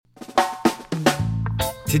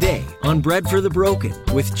Today on Bread for the Broken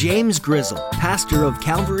with James Grizzle, pastor of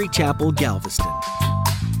Calvary Chapel, Galveston.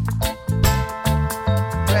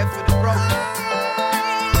 Bread for the broken.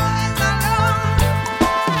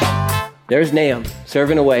 There's Nahum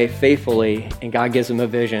serving away faithfully, and God gives him a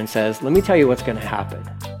vision and says, let me tell you what's going to happen.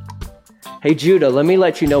 Hey, Judah, let me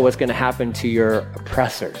let you know what's going to happen to your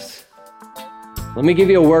oppressors. Let me give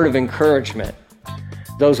you a word of encouragement.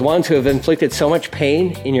 Those ones who have inflicted so much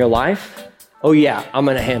pain in your life, oh yeah, I'm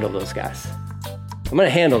going to handle those guys. I'm going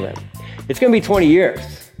to handle them. It's going to be 20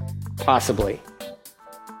 years, possibly,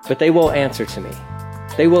 but they will answer to me.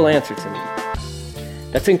 They will answer to me.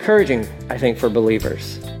 That's encouraging, I think, for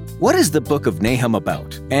believers. What is the book of Nahum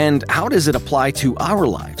about, and how does it apply to our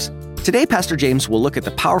lives? Today, Pastor James will look at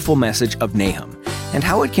the powerful message of Nahum and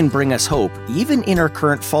how it can bring us hope even in our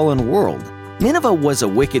current fallen world. Nineveh was a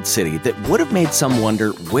wicked city that would have made some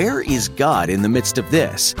wonder, where is God in the midst of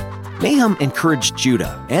this? Nahum encouraged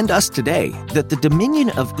Judah and us today that the dominion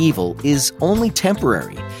of evil is only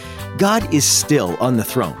temporary. God is still on the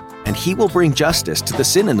throne, and He will bring justice to the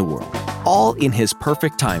sin in the world, all in His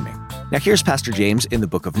perfect timing. Now here's Pastor James in the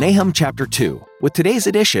book of Nahum chapter 2 with today's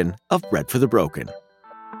edition of Bread for the Broken.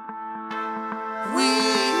 We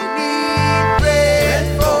need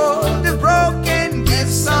bread for the broken. Give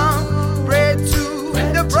some bread to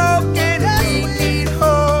the broken. We need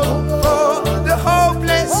hope for the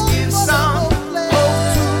hopeless. Give some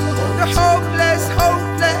hope to the hopeless.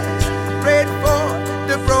 Bread for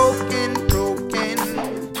the broken.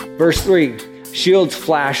 Verse 3, shields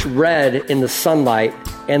flash red in the sunlight,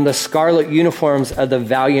 and the scarlet uniforms of the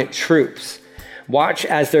valiant troops. Watch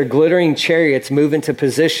as their glittering chariots move into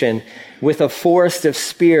position with a forest of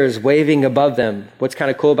spears waving above them. What's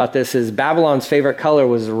kind of cool about this is Babylon's favorite color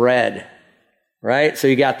was red, right? So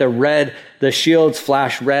you got the shields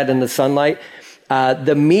flash red in the sunlight.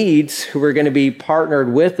 The Medes, who were going to be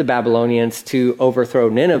partnered with the Babylonians to overthrow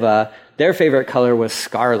Nineveh, their favorite color was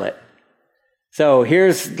scarlet. So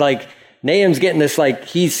here's Nahum's getting this,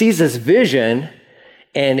 he sees this vision,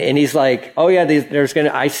 and he's like, oh yeah,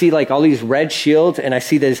 I see all these red shields, and I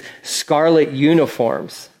see these scarlet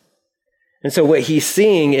uniforms. And so what he's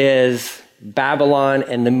seeing is Babylon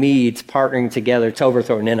and the Medes partnering together to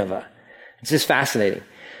overthrow Nineveh. It's just fascinating,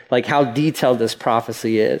 how detailed this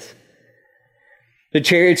prophecy is. The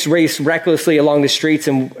chariots race recklessly along the streets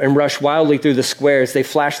and rush wildly through the squares. They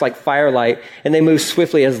flash like firelight, and they move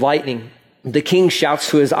swiftly as lightning. The king shouts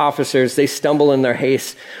to his officers. They stumble in their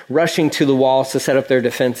haste, rushing to the walls to set up their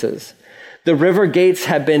defenses. The river gates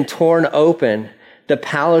have been torn open. The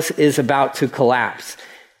palace is about to collapse.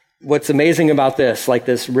 What's amazing about this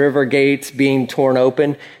river gates being torn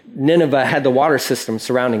open, Nineveh had the water system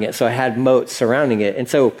surrounding it, so it had moats surrounding it. And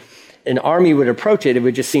so an army would approach it, it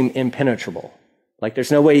would just seem impenetrable.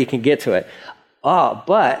 There's no way you can get to it.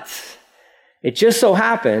 But it just so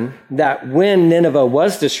happened that when Nineveh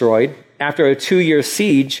was destroyed, after a 2-year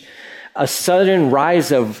siege, a sudden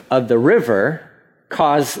rise of the river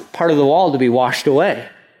caused part of the wall to be washed away,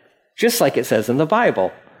 just like it says in the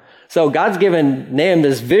Bible. So God's given Nahum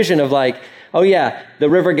this vision of oh yeah, the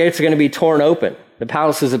river gates are going to be torn open. The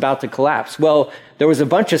palace is about to collapse. Well, there was a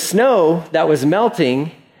bunch of snow that was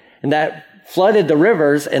melting, and that flooded the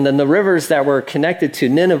rivers, and then the rivers that were connected to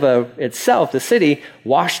Nineveh itself, the city,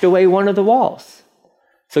 washed away one of the walls.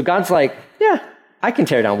 So God's yeah, I can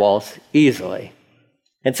tear down walls easily.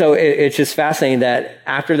 And so it's just fascinating that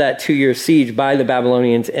after that 2-year siege by the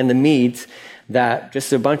Babylonians and the Medes, that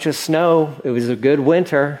just a bunch of snow, it was a good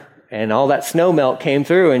winter, and all that snow melt came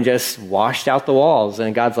through and just washed out the walls.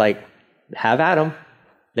 And God's have at them.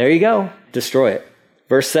 There you go. Destroy it.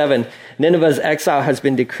 Verse 7, Nineveh's exile has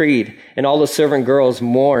been decreed, and all the servant girls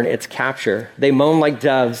mourn its capture. They moan like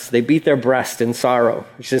doves. They beat their breast in sorrow.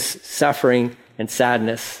 It's just suffering and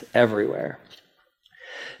sadness everywhere.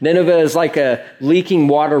 Nineveh is like a leaking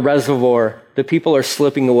water reservoir. The people are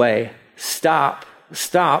slipping away. Stop,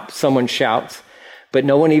 stop, someone shouts, but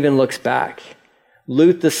no one even looks back.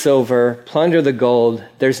 Loot the silver, plunder the gold.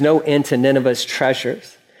 There's no end to Nineveh's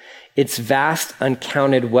treasures, its vast,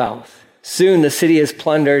 uncounted wealth. Soon the city is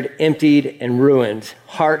plundered, emptied, and ruined.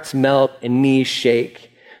 Hearts melt and knees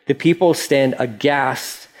shake. The people stand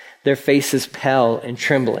aghast, their faces pale and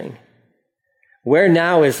trembling. Where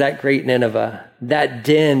now is that great Nineveh, that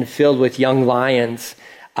den filled with young lions?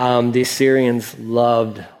 The Assyrians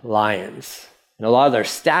loved lions. And a lot of their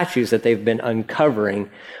statues that they've been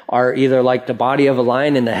uncovering are either the body of a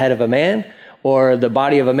lion and the head of a man, or the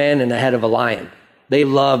body of a man and the head of a lion. They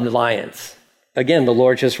loved lions. Again, the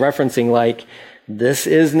Lord just referencing this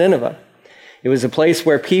is Nineveh. It was a place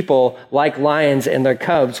where people, like lions and their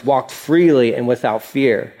cubs, walked freely and without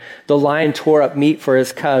fear. The lion tore up meat for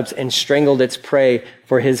his cubs and strangled its prey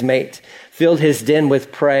for his mate, filled his den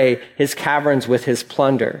with prey, his caverns with his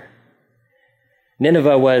plunder.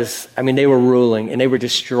 Nineveh they were ruling and they were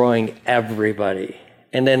destroying everybody.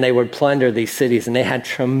 And then they would plunder these cities and they had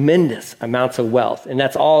tremendous amounts of wealth. And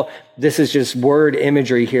this is just word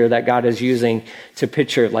imagery here that God is using to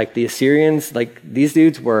picture like the Assyrians, like these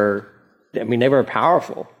dudes they were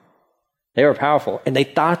powerful. They were powerful and they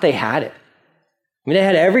thought they had it. They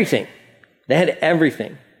had everything. They had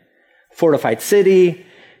everything. Fortified city,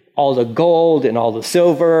 all the gold and all the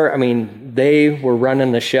silver. They were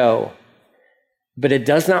running the show. But it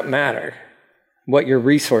does not matter what your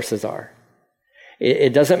resources are.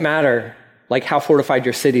 It doesn't matter like how fortified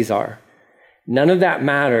your cities are. None of that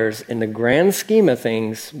matters in the grand scheme of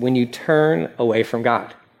things when you turn away from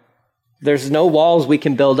God. There's no walls we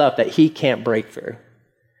can build up that he can't break through.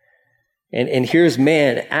 And here's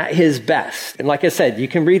man at his best. And like I said, you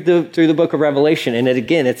can read through the book of Revelation, and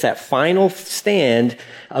it's that final stand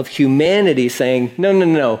of humanity saying,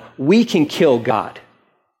 no, we can kill God.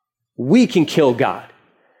 We can kill God.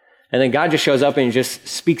 And then God just shows up and just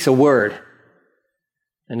speaks a word,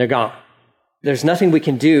 and they're gone. There's nothing we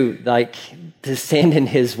can do like to stand in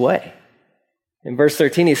his way. In verse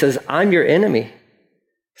 13, he says, I'm your enemy,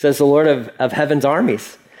 says the Lord of heaven's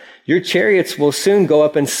armies. Your chariots will soon go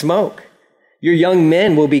up in smoke. Your young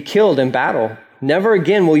men will be killed in battle. Never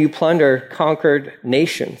again will you plunder conquered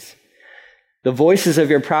nations. The voices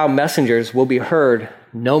of your proud messengers will be heard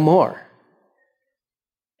no more.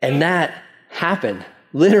 And that happened,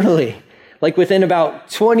 literally. Like within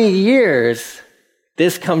about 20 years,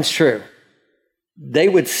 this comes true. They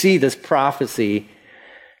would see this prophecy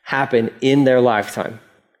happen in their lifetime.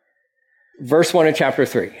 Verse 1 of chapter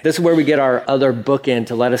 3. This is where we get our other bookend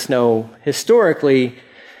to let us know historically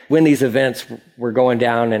when these events were going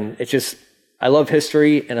down. And I love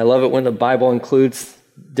history, and I love it when the Bible includes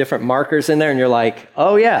different markers in there, and you're like,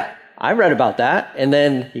 oh yeah, I read about that. And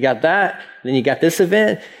then you got that, and then you got this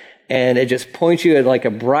event, and it just points you at like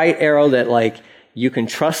a bright arrow that like you can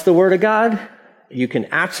trust the word of God. You can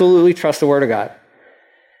absolutely trust the word of God.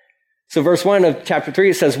 So verse 1 of chapter 3,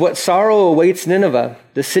 it says, what sorrow awaits Nineveh,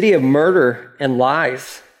 the city of murder and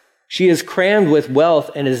lies. She is crammed with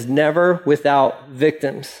wealth and is never without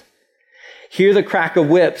victims. Hear the crack of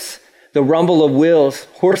whips, the rumble of wheels,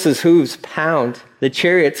 horses' hooves pound, the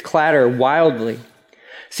chariots clatter wildly.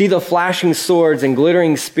 See the flashing swords and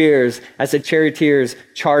glittering spears as the charioteers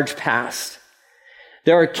charge past.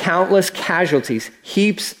 There are countless casualties,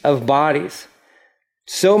 heaps of bodies.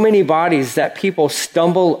 So many bodies that people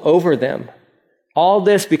stumble over them. All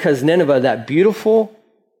this because Nineveh, that beautiful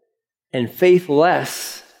and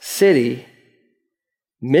faithless city,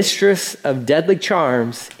 mistress of deadly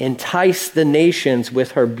charms, enticed the nations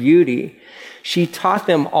with her beauty. She taught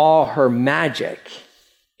them all her magic,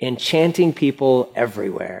 enchanting people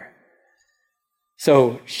everywhere.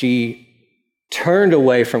 So she turned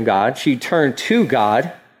away from God. She turned to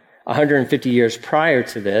God 150 years prior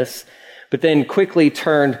to this, but then quickly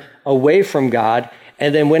turned away from God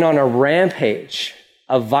and then went on a rampage,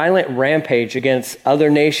 a violent rampage against other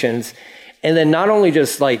nations. And then not only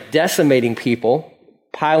just like decimating people,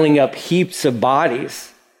 piling up heaps of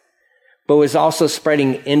bodies, but was also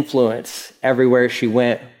spreading influence everywhere she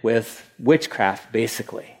went with witchcraft,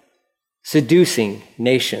 basically. Seducing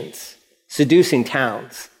nations, seducing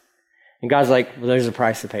towns. And God's like, well, there's a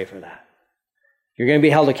price to pay for that. You're going to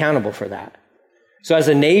be held accountable for that. So as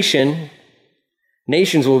a nation,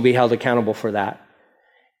 nations will be held accountable for that.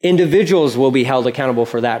 Individuals will be held accountable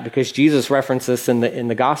for that because Jesus referenced this in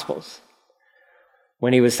the Gospels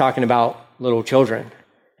when he was talking about little children.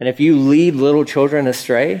 And if you lead little children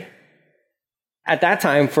astray, at that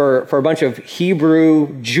time for a bunch of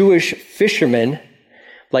Hebrew Jewish fishermen,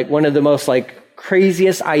 like one of the most like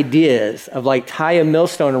craziest ideas of like tie a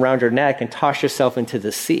millstone around your neck and toss yourself into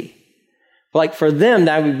the sea. But like for them,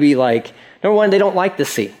 that would be like, number one, they don't like the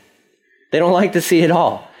sea. They don't like the sea at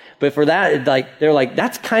all. But for that, like they're like,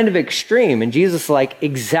 that's kind of extreme. And Jesus is like,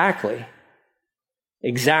 exactly.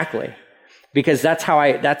 Because that's how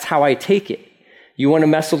I take it. You want to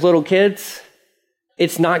mess with little kids?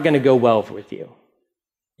 It's not going to go well with you.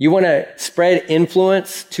 You want to spread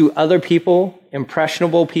influence to other people,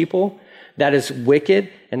 impressionable people, that is wicked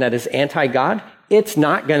and that is anti-God? It's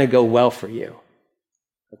not going to go well for you.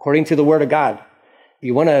 According to the word of God.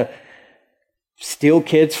 You want to steal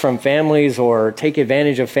kids from families or take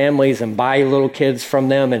advantage of families and buy little kids from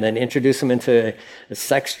them and then introduce them into a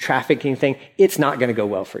sex trafficking thing, it's not going to go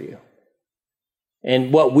well for you.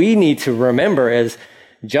 And what we need to remember is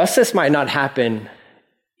Justice might not happen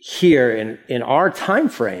here in our time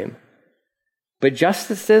frame, but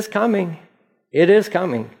justice is coming. It is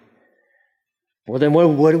coming. Well, then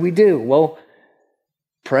what do we do? Well,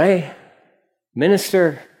 pray,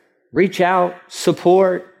 minister, reach out,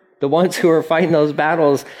 support the ones who are fighting those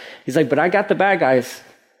battles. He's like, but I got the bad guys.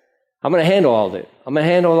 I'm going to handle all of it. I'm going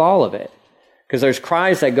to handle all of it. Because there's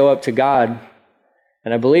cries that go up to God.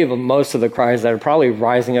 And I believe most of the cries that are probably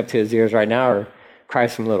rising up to his ears right now are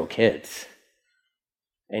cries from little kids.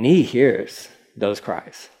 And he hears those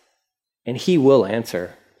cries. And he will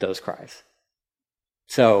answer those cries.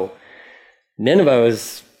 So Nineveh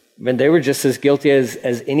they were just as guilty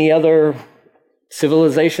as any other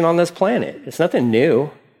civilization on this planet. It's nothing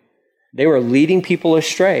new. They were leading people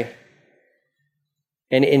astray.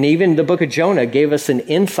 And even the book of Jonah gave us an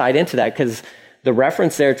insight into that, because the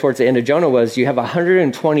reference there towards the end of Jonah was you have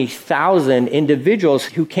 120,000 individuals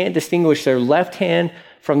who can't distinguish their left hand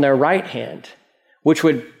from their right hand, which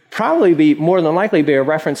would probably be more than likely be a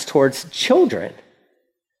reference towards children.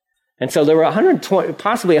 And so there were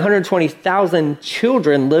possibly 120,000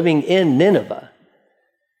 children living in Nineveh.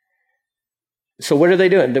 So what are they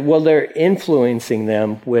doing? Well, they're influencing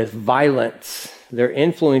them with violence. They're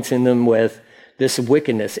influencing them with this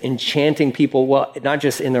wickedness, enchanting people, well, not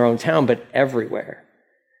just in their own town, but everywhere.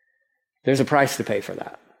 There's a price to pay for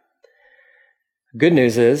that. Good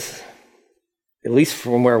news is, at least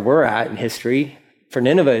from where we're at in history, for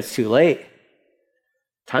Nineveh, it's too late.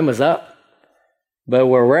 Time was up. But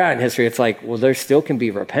where we're at in history, it's like, well, there still can be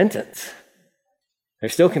repentance. There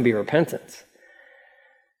still can be repentance.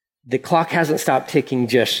 The clock hasn't stopped ticking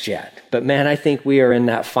just yet. But man, I think we are in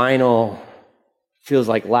that final, feels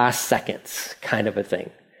like last seconds kind of a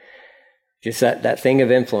thing. Just that thing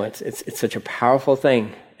of influence. It's such a powerful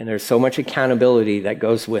thing. And there's so much accountability that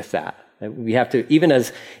goes with that. We have to, even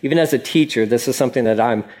as a teacher, this is something that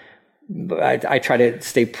I try to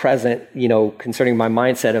stay present, concerning my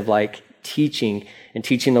mindset of like teaching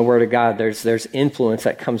the word of God. There's influence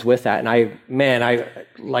that comes with that. And I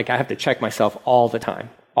have to check myself all the time.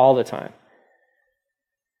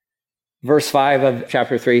 Verse 5 of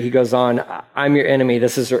chapter 3, he goes on, I'm your enemy.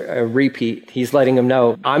 This is a repeat. He's letting them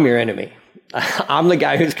know, I'm your enemy. I'm the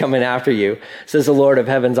guy who's coming after you, says the Lord of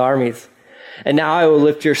heaven's armies. And now I will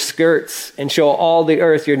lift your skirts and show all the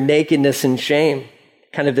earth your nakedness and shame.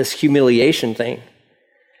 Kind of this humiliation thing.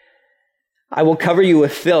 I will cover you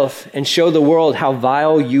with filth and show the world how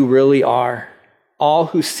vile you really are. All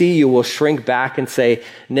who see you will shrink back and say,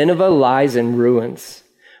 Nineveh lies in ruins.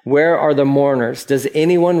 Where are the mourners? Does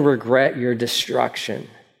anyone regret your destruction?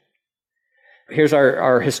 Here's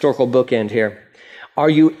our historical bookend here. Are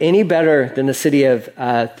you any better than the city of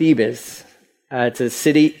Thebes? It's a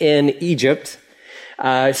city in Egypt,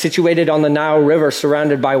 situated on the Nile River,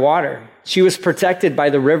 surrounded by water. She was protected by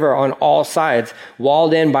the river on all sides,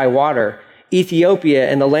 walled in by water. Ethiopia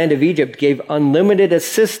and the land of Egypt gave unlimited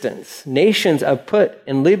assistance. Nations of Put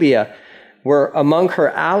and Libya were among her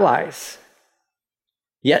allies.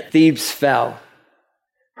 Yet Thebes fell.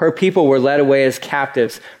 Her people were led away as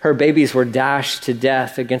captives. Her babies were dashed to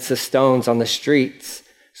death against the stones on the streets.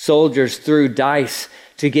 Soldiers threw dice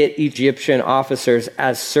to get Egyptian officers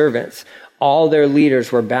as servants. All their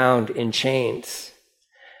leaders were bound in chains.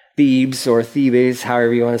 Thebes, or Thebes,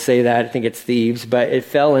 however you want to say that, I think it's Thebes, but it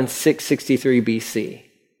fell in 663 BC.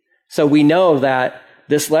 So we know that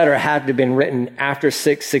this letter had to have been written after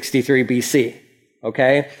 663 BC,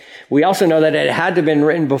 okay? We also know that it had to have been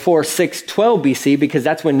written before 612 BC because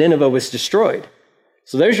that's when Nineveh was destroyed.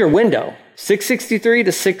 So there's your window, 663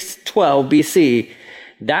 to 612 BC.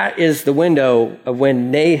 That is the window of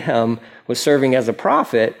when Nahum was serving as a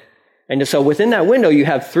prophet. And so within that window, you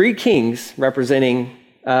have three kings representing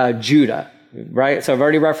Judah, right? So I've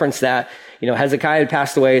already referenced that. Hezekiah had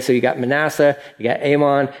passed away, so you got Manasseh, you got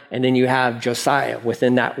Amon, and then you have Josiah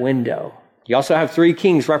within that window. You also have three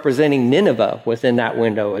kings representing Nineveh within that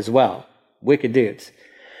window as well. Wicked dudes.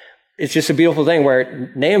 It's just a beautiful thing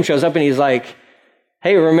where Nahum shows up and he's like,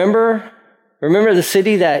 hey, remember the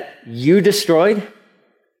city that you destroyed?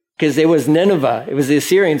 Because it was Nineveh. It was the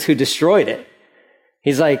Assyrians who destroyed it.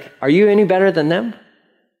 He's like, are you any better than them?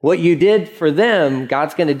 What you did for them,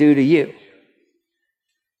 God's going to do to you.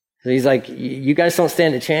 So he's like, you guys don't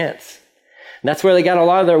stand a chance. And that's where they got a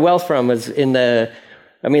lot of their wealth from, was they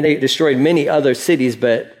destroyed many other cities,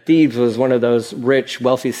 but Thebes was one of those rich,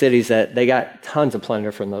 wealthy cities that they got tons of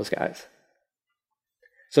plunder from those guys.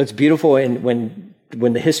 So it's beautiful when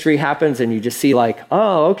the history happens and you just see like,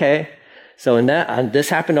 oh, okay. So this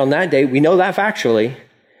happened on that day. We know that factually.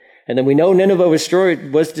 And then we know Nineveh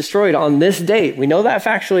was destroyed on this date. We know that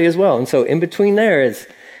factually as well. And so in between there is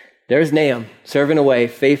There's Nahum serving away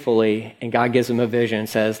faithfully, and God gives him a vision and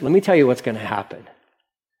says, let me tell you what's going to happen.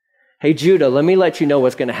 Hey, Judah, let me let you know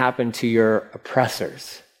what's going to happen to your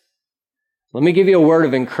oppressors. Let me give you a word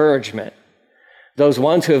of encouragement. Those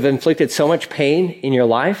ones who have inflicted so much pain in your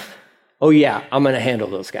life, oh yeah, I'm going to handle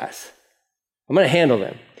those guys. I'm going to handle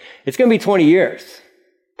them. It's going to be 20 years,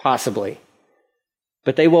 possibly,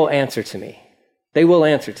 but they will answer to me. They will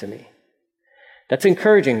answer to me. That's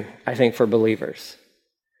encouraging, I think, for believers,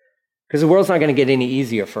 because the world's not going to get any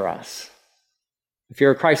easier for us. If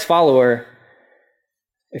you're a Christ follower,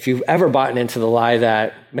 if you've ever bought into the lie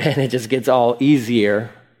that, man, it just gets all easier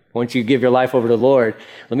once you give your life over to the Lord,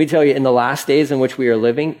 let me tell you, in the last days in which we are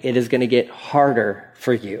living, it is going to get harder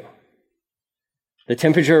for you. The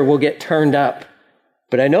temperature will get turned up.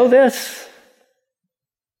 But I know this,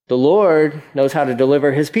 the Lord knows how to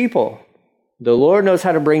deliver his people. The Lord knows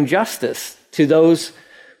how to bring justice to those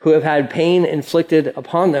who have had pain inflicted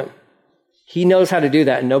upon them. He knows how to do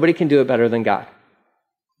that, and nobody can do it better than God.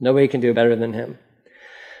 Nobody can do it better than him.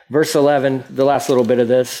 Verse 11, the last little bit of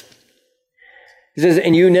this. He says,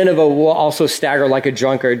 and you, Nineveh, will also stagger like a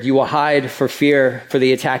drunkard. You will hide for fear for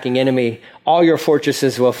the attacking enemy. All your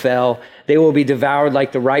fortresses will fail. They will be devoured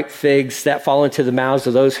like the ripe figs that fall into the mouths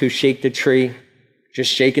of those who shake the tree.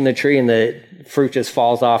 Just shaking the tree and the fruit just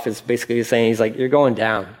falls off is basically saying, he's like, you're going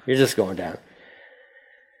down. You're just going down.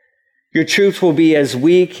 Your troops will be as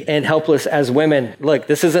weak and helpless as women. Look,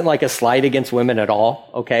 this isn't like a slight against women at all,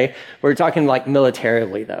 okay? We're talking like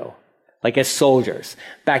militarily, though, like as soldiers.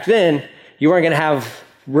 Back then, you weren't going to have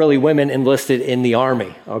really women enlisted in the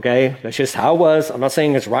army, okay? That's just how it was. I'm not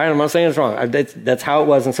saying it's right. I'm not saying it's wrong. That's how it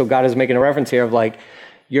was. And so God is making a reference here of like,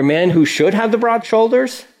 your men who should have the broad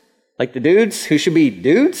shoulders, like the dudes who should be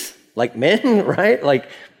dudes, like men, right? Like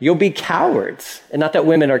you'll be cowards. And not that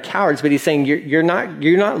women are cowards, but he's saying you're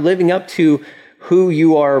not living up to who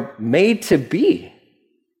you are made to be.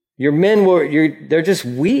 Your men they're just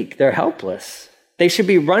weak. They're helpless. They should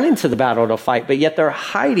be running to the battle to fight, but yet they're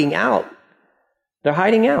hiding out. They're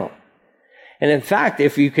hiding out. And in fact,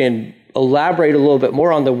 if you can elaborate a little bit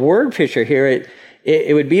more on the word picture here,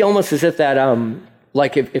 it would be almost as if that,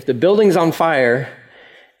 like if the building's on fire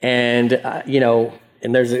and,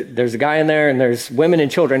 and there's a guy in there and there's women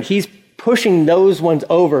and children, he's pushing those ones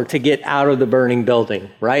over to get out of the burning building,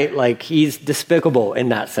 right? Like he's despicable in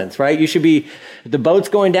that sense, right? You should be, if the boat's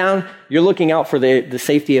going down, you're looking out for the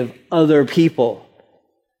safety of other people,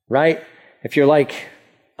 right? If you're like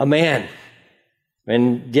a man,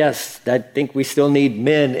 and yes, I think we still need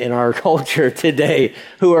men in our culture today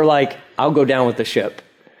who are like, I'll go down with the ship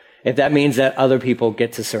if that means that other people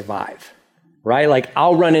get to survive, right? Like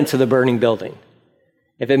I'll run into the burning building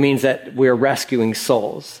if it means that we're rescuing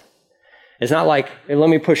souls. It's not like, hey,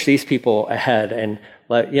 let me push these people ahead and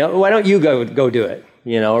why don't you go do it?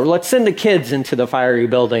 Or let's send the kids into the fiery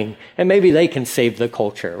building and maybe they can save the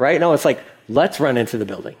culture, right? No, it's like, let's run into the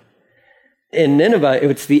building. In Nineveh,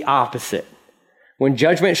 it's the opposite. When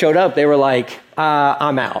judgment showed up, they were like,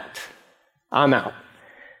 I'm out. I'm going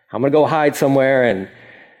to go hide somewhere and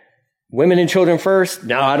women and children first?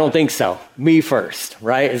 No, I don't think so. Me first,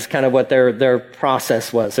 right? Is kind of what their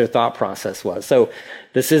process was, their thought process was. So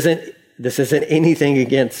this isn't anything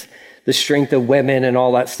against the strength of women and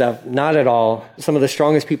all that stuff. Not at all. Some of the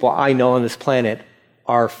strongest people I know on this planet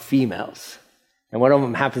are females. And one of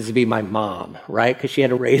them happens to be my mom, right? Because she had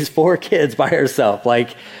to raise 4 kids by herself,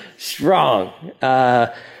 like strong.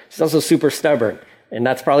 She's also super stubborn. And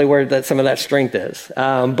that's probably where some of that strength is.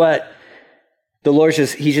 But the Lord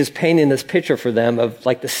he's just painting this picture for them of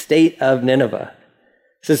like the state of Nineveh.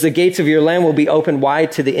 It says, the gates of your land will be opened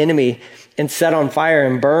wide to the enemy and set on fire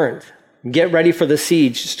and burned. Get ready for the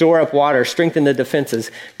siege, store up water, strengthen the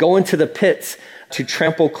defenses, go into the pits to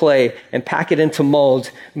trample clay and pack it into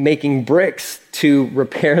molds, making bricks to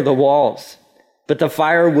repair the walls. But the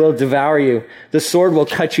fire will devour you. The sword will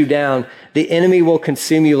cut you down. The enemy will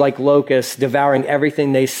consume you like locusts, devouring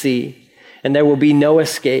everything they see. And there will be no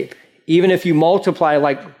escape. Even if you multiply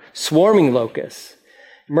like swarming locusts,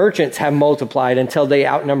 merchants have multiplied until they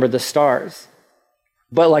outnumber the stars.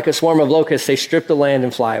 But like a swarm of locusts, they strip the land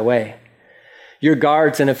and fly away. Your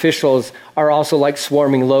guards and officials are also like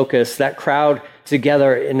swarming locusts that crowd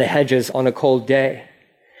together in the hedges on a cold day.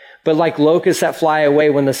 But like locusts that fly away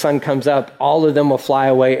when the sun comes up, all of them will fly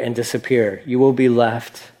away and disappear. You will be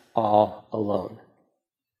left all alone.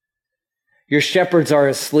 Your shepherds are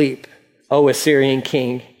asleep, O Assyrian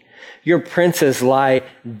king. Your princes lie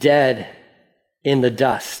dead in the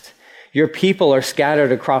dust. Your people are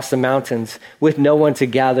scattered across the mountains with no one to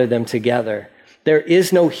gather them together. There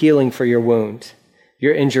is no healing for your wound.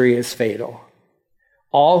 Your injury is fatal.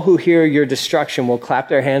 All who hear your destruction will clap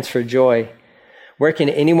their hands for joy. Where can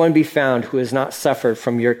anyone be found who has not suffered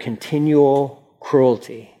from your continual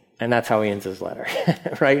cruelty? And that's how he ends his letter,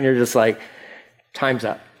 right? And you're just like, time's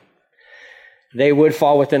up. They would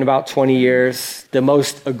fall within about 20 years. The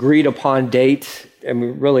most agreed upon date,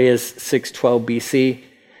 really is 612 BC.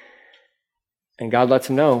 And God lets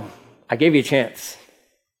him know, I gave you a chance.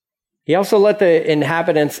 He also let the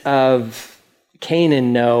inhabitants of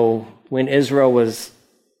Canaan know when Israel was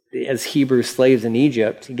as Hebrew slaves in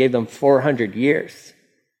Egypt, he gave them 400 years.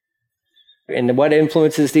 And what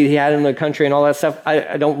influences did he have in the country and all that stuff,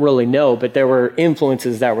 I don't really know, but there were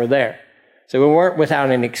influences that were there. So we weren't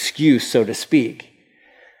without an excuse, so to speak.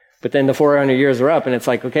 But then the 400 years are up, and it's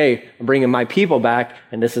like, okay, I'm bringing my people back,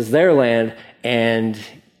 and this is their land, and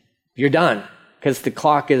you're done, because the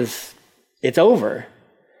clock it's over.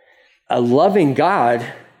 A loving God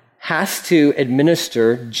has to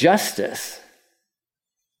administer justice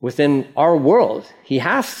within our world. He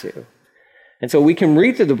has to. And so we can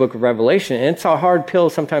read through the book of Revelation, and it's a hard pill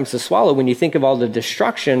sometimes to swallow when you think of all the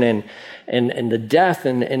destruction and the death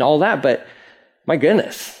and all that. But my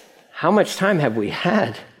goodness, how much time have we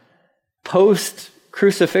had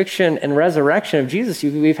post-crucifixion and resurrection of Jesus?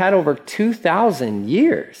 We've had over 2,000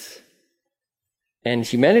 years. And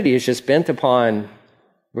humanity is just bent upon,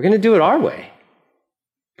 we're going to do it our way.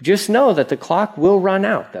 Just know that the clock will run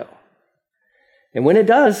out, though. And when it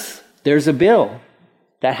does, there's a bill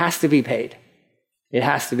that has to be paid. It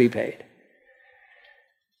has to be paid.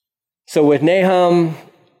 So with Nahum,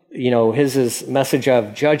 his is message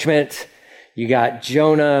of judgment. You got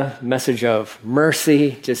Jonah, message of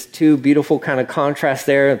mercy. Just two beautiful kind of contrasts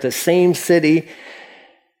there. The same city.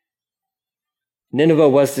 Nineveh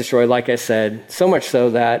was destroyed, like I said, so much so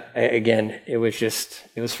that, again, it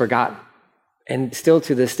was forgotten. And still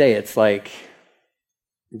to this day, it's like,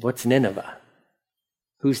 what's Nineveh?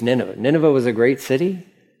 Who's Nineveh? Nineveh was a great city.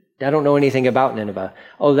 I don't know anything about Nineveh.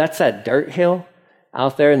 Oh, that's that dirt hill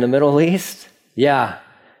out there in the Middle East? Yeah,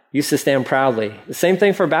 used to stand proudly. The same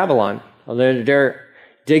thing for Babylon. They're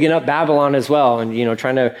digging up Babylon as well and,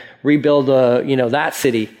 trying to rebuild, that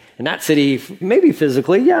city. And that city, maybe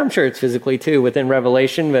physically, yeah, I'm sure it's physically too within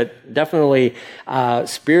Revelation, but definitely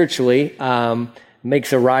spiritually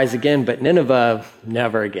makes a rise again. But Nineveh,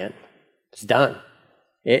 never again. It's done.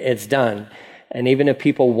 It's done. And even if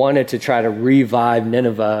people wanted to try to revive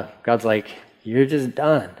Nineveh, God's like, you're just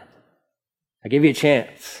done. I give you a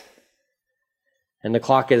chance. And the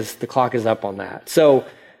clock is up on that. So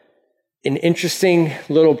an interesting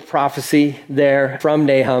little prophecy there from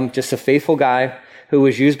Nahum, just a faithful guy who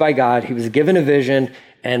was used by God. He was given a vision,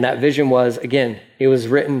 and that vision was, again, it was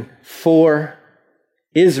written for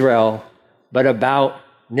Israel, but about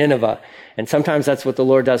Nineveh. And sometimes that's what the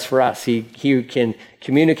Lord does for us. He can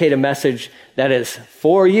communicate a message that is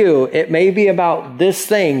for you. It may be about this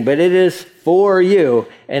thing, but it is for you.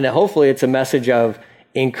 And hopefully it's a message of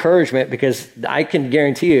encouragement, because I can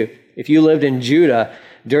guarantee you, if you lived in Judah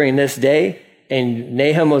during this day and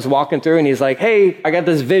Nahum was walking through and he's like, hey, I got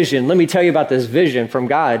this vision. Let me tell you about this vision from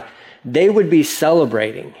God. They would be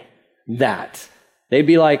celebrating that. They'd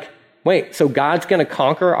be like, wait, so God's going to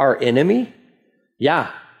conquer our enemy?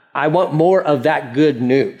 Yeah. I want more of that good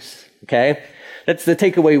news, okay? That's the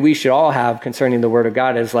takeaway we should all have concerning the Word of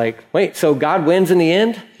God is like, wait, so God wins in the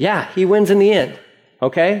end? Yeah, he wins in the end,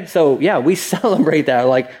 okay? So yeah, we celebrate that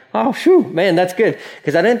like, oh, phew, man, that's good.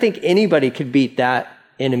 Because I didn't think anybody could beat that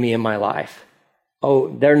enemy in my life. Oh,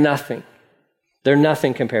 they're nothing. They're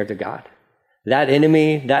nothing compared to God. That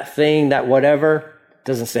enemy, that thing, that whatever,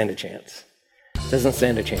 doesn't stand a chance. Doesn't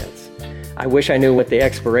stand a chance. I wish I knew what the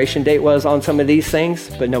expiration date was on some of these things,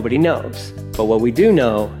 but nobody knows. But what we do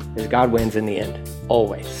know is God wins in the end,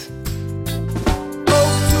 always. The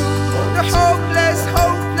hopeless,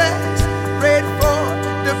 pray for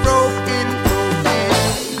the broken.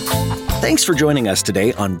 Thanks for joining us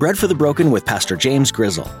today on Bread for the Broken with Pastor James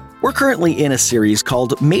Grizzle. We're currently in a series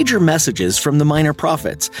called Major Messages from the Minor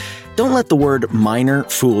Prophets. Don't let the word minor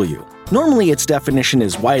fool you. Normally, its definition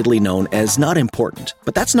is widely known as not important,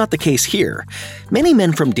 but that's not the case here. Many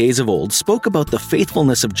men from days of old spoke about the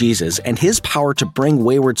faithfulness of Jesus and his power to bring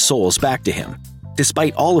wayward souls back to him.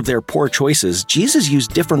 Despite all of their poor choices, Jesus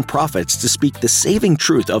used different prophets to speak the saving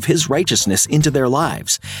truth of his righteousness into their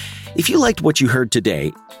lives. If you liked what you heard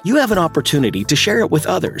today, you have an opportunity to share it with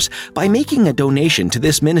others by making a donation to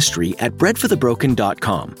this ministry at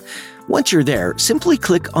breadforthebroken.com. Once you're there, simply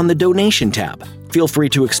click on the Donation tab. Feel free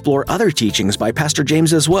to explore other teachings by Pastor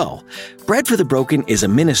James as well. Bread for the Broken is a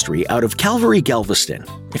ministry out of Calvary, Galveston.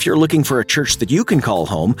 If you're looking for a church that you can call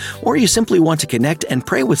home, or you simply want to connect and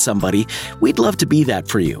pray with somebody, we'd love to be that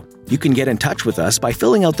for you. You can get in touch with us by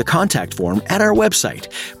filling out the contact form at our website,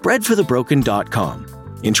 breadforthebroken.com.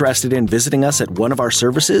 Interested in visiting us at one of our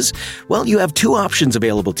services? Well, you have two options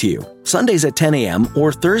available to you, Sundays at 10 a.m.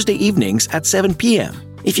 or Thursday evenings at 7 p.m.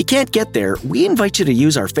 If you can't get there, we invite you to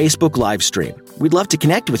use our Facebook live stream. We'd love to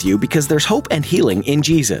connect with you because there's hope and healing in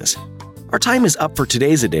Jesus. Our time is up for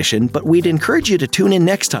today's edition, but we'd encourage you to tune in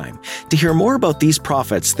next time to hear more about these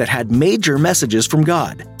prophets that had major messages from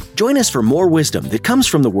God. Join us for more wisdom that comes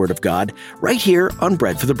from the Word of God right here on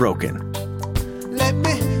Bread for the Broken. Let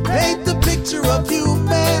me paint the picture of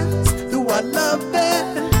humanity.